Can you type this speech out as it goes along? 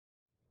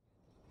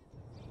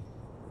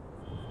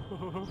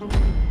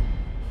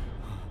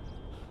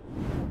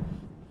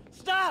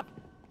Stop!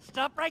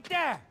 Stop right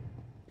there!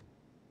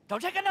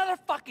 Don't take another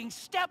fucking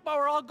step or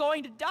we're all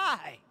going to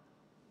die.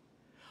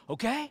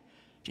 Okay?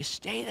 Just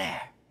stay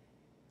there.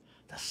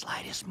 The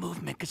slightest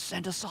movement could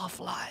send us all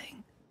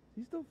flying.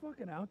 He's still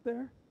fucking out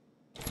there?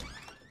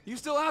 You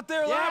still out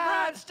there, Yeah,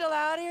 Labrat? I'm still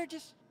out here,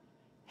 just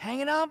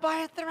hanging on by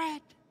a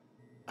thread.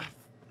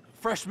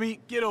 Fresh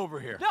meat, get over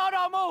here. No,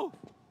 don't move!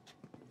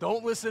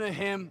 Don't listen to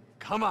him.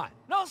 Come on.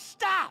 No,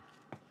 stop!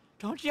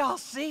 Don't y'all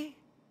see?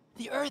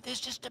 The Earth is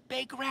just a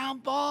big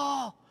round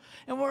ball,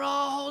 and we're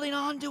all holding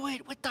on to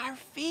it with our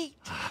feet.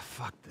 Ah,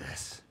 fuck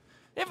this.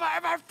 If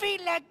our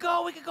feet let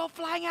go, we could go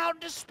flying out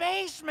into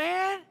space,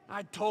 man!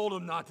 I told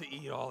him not to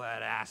eat all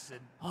that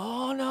acid.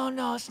 Oh,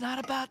 no, it's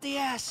not about the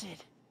acid.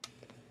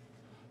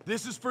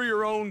 This is for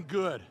your own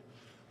good.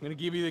 I'm gonna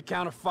give you the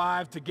count of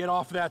 5 to get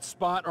off that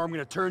spot, or I'm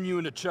gonna turn you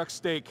into Chuck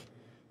Steak.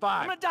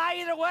 5. I'm gonna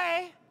die either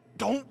way.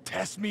 Don't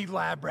test me,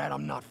 lab rat.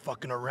 I'm not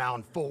fucking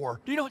around.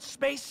 4. Do you know what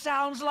space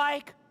sounds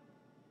like?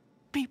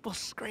 People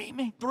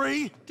screaming.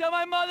 3. Tell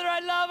my mother I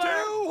love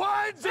her. 2,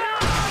 1, 0!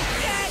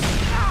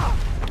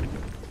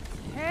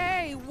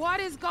 Hey, what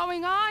is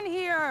going on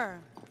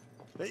here?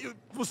 It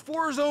was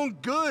for his own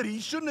good. He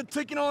shouldn't have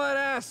taken all that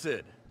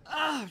acid.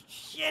 Oh,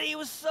 shit, he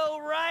was so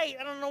right.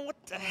 I don't know what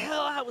the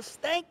hell I was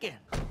thinking.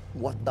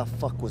 What the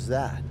fuck was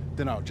that?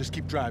 Dunno, just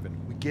keep driving.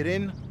 We get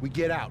in, we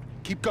get out.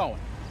 Keep going.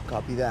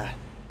 Copy that.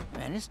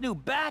 Man, this new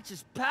batch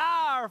is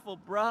powerful,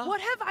 bro. What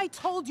have I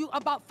told you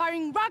about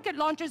firing rocket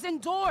launchers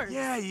indoors?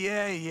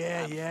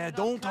 Yeah.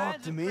 Don't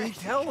talk to me.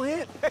 Tell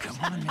him. Come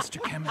on,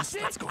 Mr. Chemist.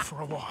 Let's go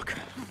for a walk.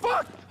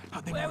 Fuck!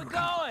 Where we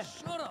going?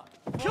 Shut up.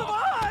 Come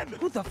on!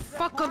 Who the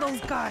fuck are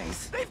those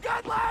guys? They've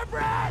got lab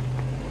rat!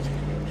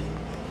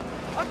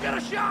 I've got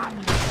a shot!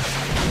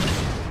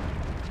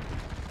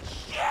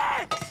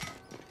 Shit!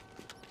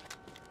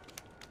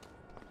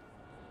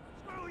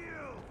 Screw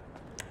you!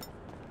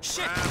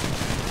 Shit!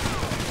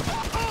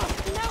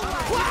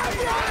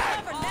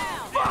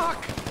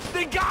 Fuck!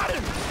 They got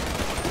him!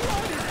 Who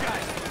are these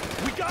guys?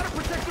 We gotta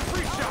protect the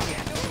free shop!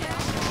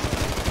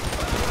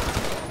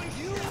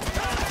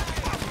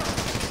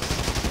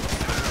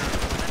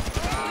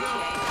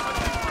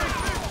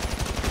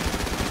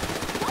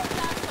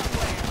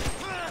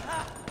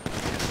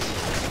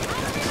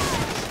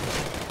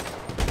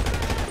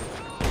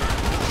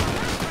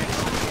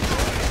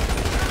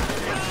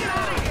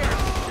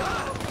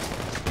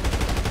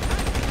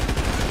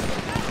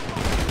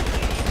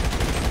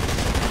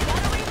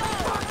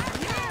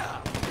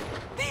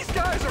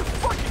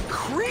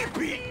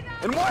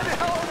 And why the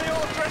hell are they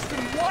all dressed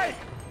in white?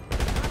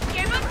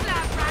 Give us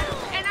that rat,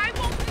 and I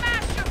will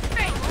smash your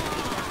face!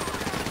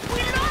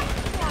 We lost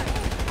one!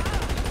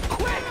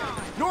 Quick!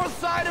 North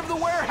side of the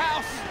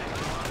warehouse!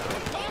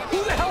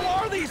 Who the hell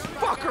are these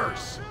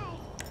fuckers?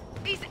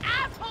 These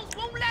assholes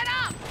won't let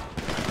up!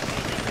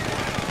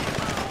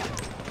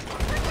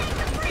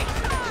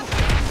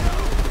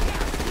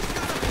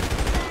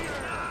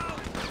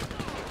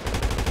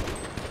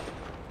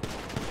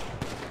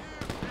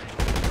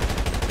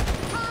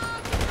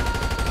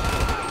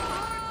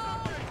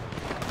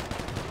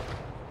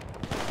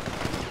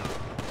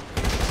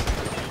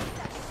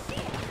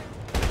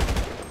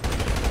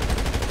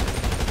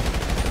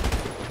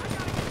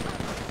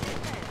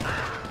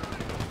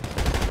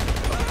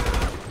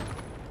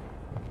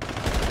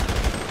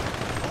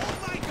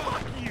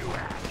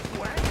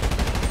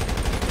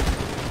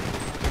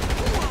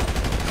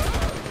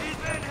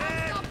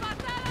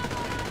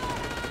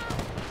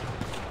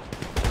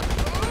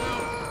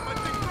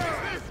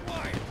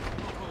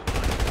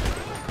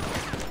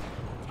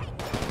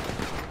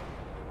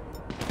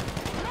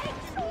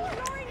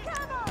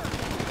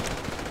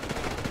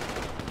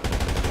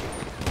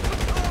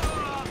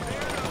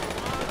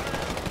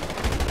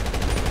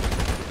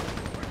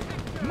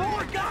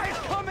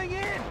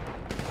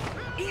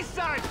 East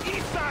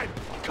side!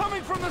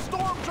 Coming from the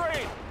storm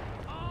drain!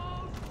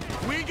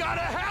 We got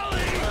a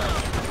heli!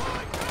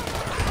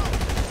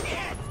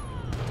 Shit!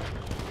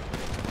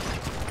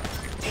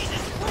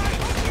 Jesus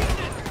Christ!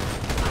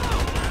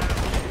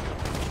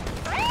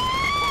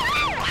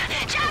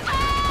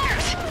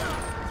 Choppers!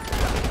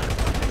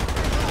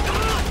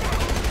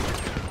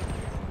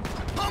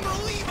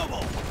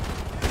 Unbelievable!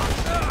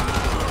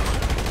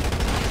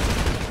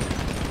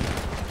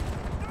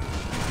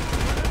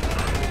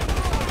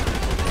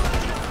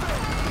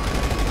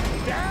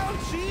 Down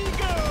she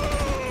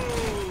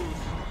goes!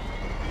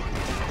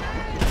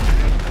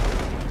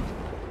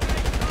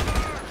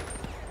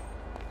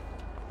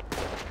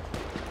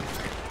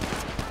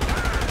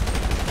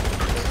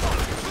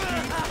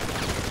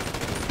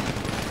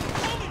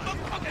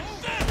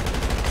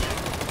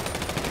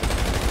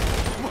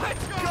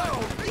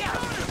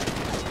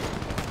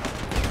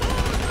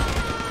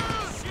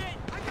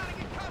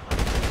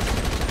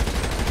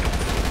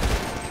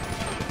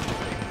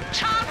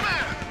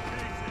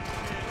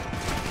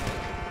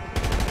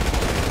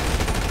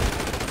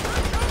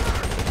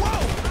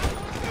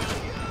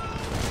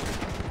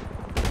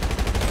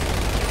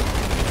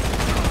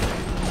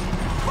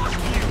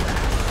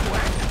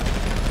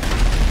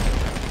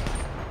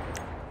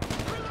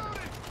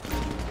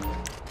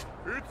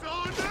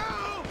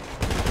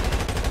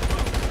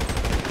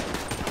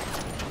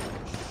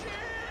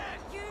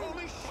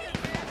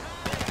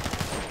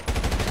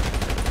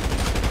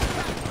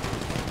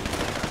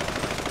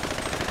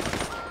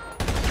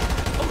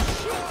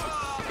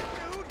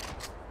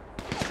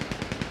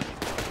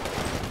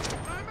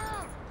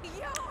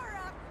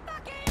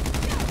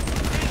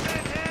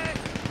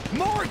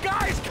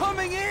 guys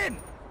coming in!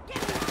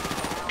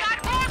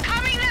 Got more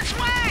coming this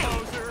way!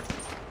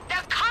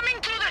 They're coming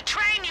through the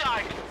train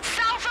yard,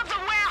 south of the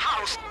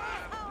warehouse.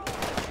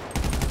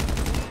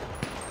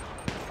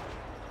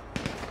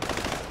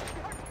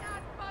 You're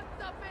not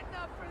fucked up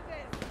enough for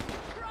this.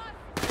 Trust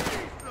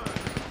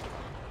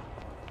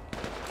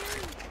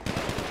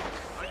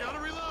I gotta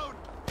reload!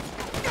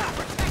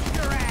 Protect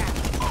your ass!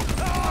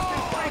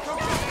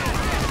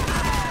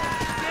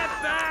 Get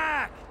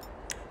back!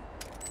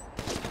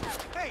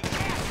 Hey,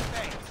 ass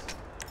face!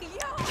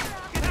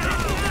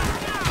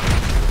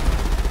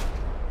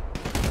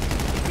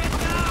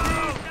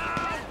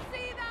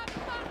 see that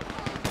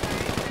fuckhole,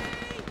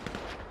 baby!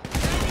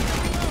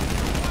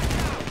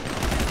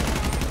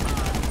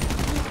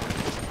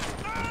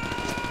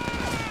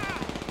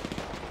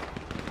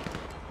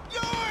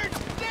 You're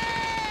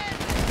dead!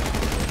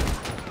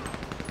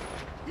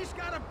 He's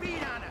got a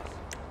beat on us.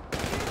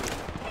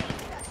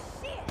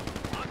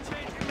 I'm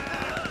changing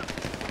that!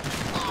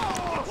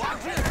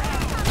 Watch it!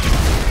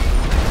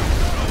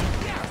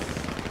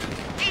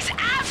 These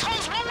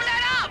assholes won't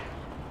let up!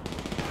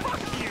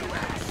 Fuck you,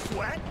 ass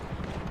sweat!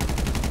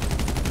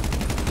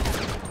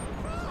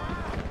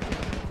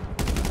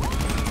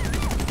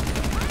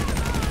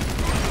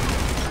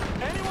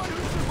 Anyone who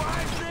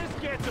survives this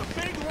gets a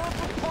big lump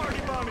of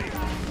party money!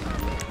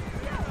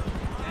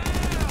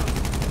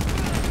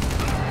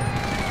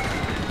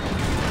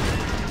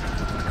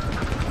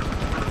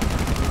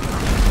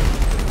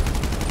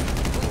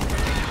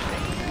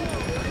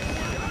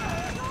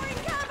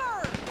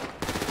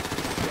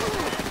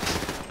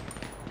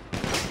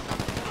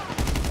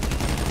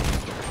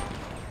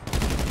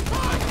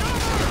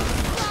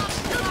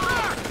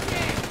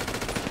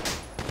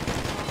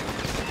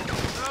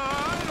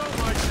 I don't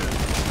like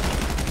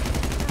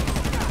this.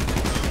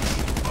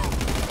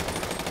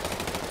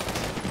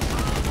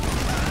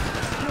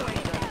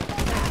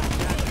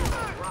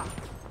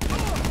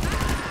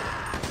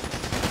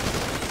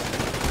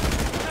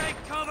 Take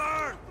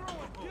cover!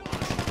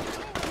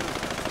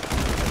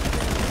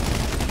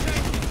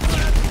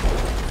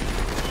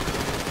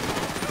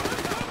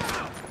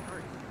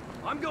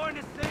 I'm going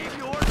to save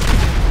yours.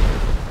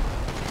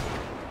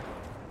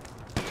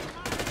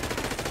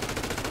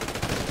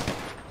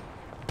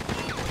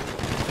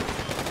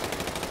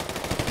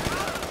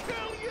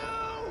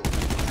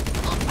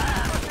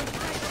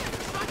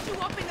 Shut you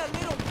up in a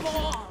little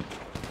ball!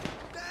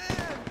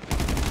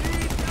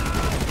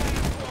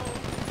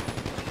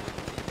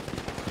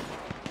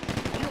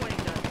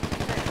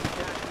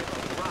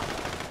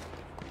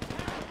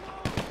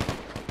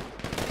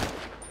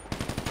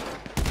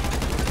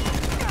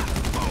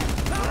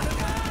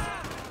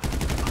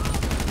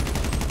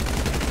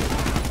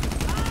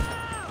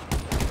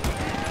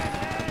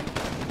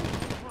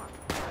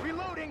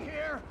 Reloading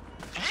here!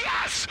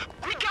 Yes!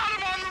 We got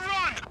him on the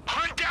run!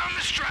 Hunt down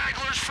the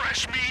stragglers,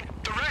 fresh meat.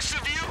 The rest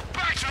of you,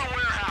 back to the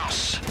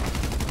warehouse.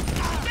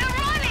 They're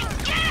running!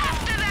 Get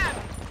after them!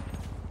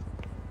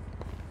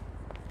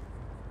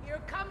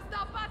 Here comes the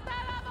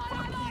patada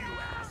Fuck you,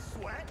 ass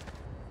sweat!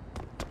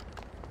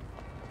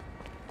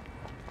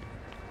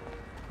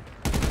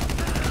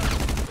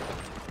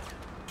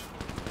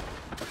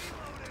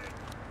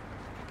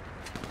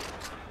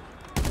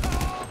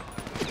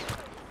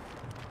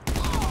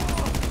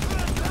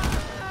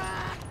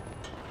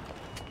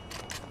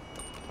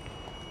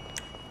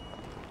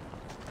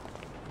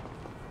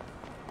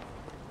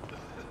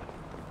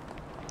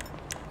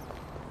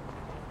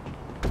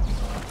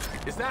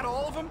 Is that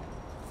all of them?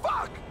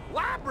 Fuck!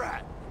 Lab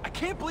rat! I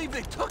can't believe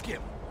they took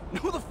him!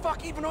 Who the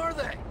fuck even are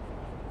they?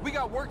 We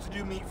got work to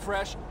do, Meat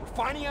Fresh. We're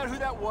finding out who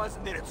that was,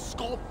 and then it's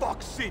Skull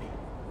Fuck City.